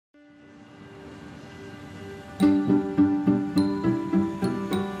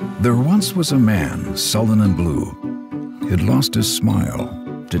There once was a man, sullen and blue. He'd lost his smile,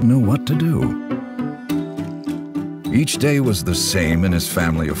 didn't know what to do. Each day was the same in his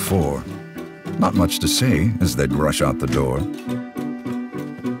family of four. Not much to say as they'd rush out the door.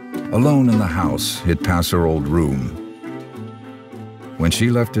 Alone in the house, he'd pass her old room. When she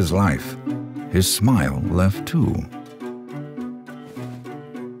left his life, his smile left too.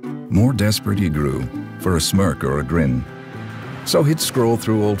 More desperate he grew, for a smirk or a grin. So he'd scroll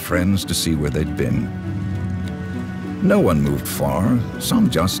through old friends to see where they'd been. No one moved far, some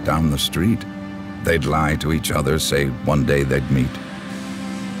just down the street. They'd lie to each other, say one day they'd meet.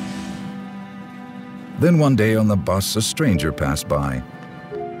 Then one day on the bus, a stranger passed by.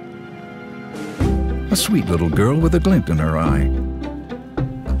 A sweet little girl with a glint in her eye.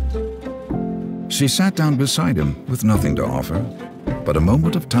 She sat down beside him with nothing to offer, but a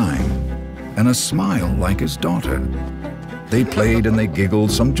moment of time and a smile like his daughter. They played and they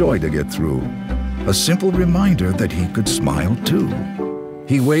giggled, some joy to get through. A simple reminder that he could smile too.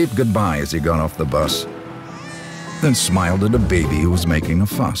 He waved goodbye as he got off the bus, then smiled at a baby who was making a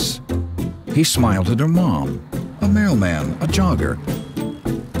fuss. He smiled at her mom, a mailman, a jogger.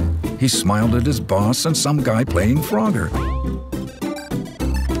 He smiled at his boss and some guy playing Frogger.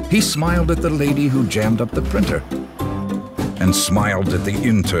 He smiled at the lady who jammed up the printer, and smiled at the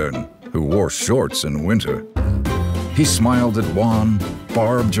intern who wore shorts in winter. He smiled at Juan,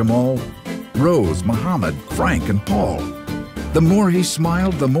 Barb, Jamal, Rose, Muhammad, Frank, and Paul. The more he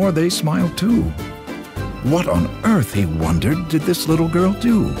smiled, the more they smiled too. What on earth, he wondered, did this little girl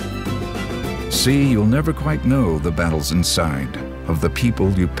do? See, you'll never quite know the battles inside of the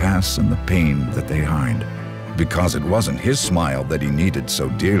people you pass and the pain that they hide. Because it wasn't his smile that he needed so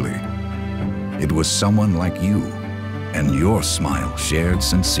dearly. It was someone like you and your smile shared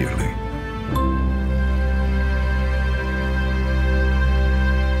sincerely.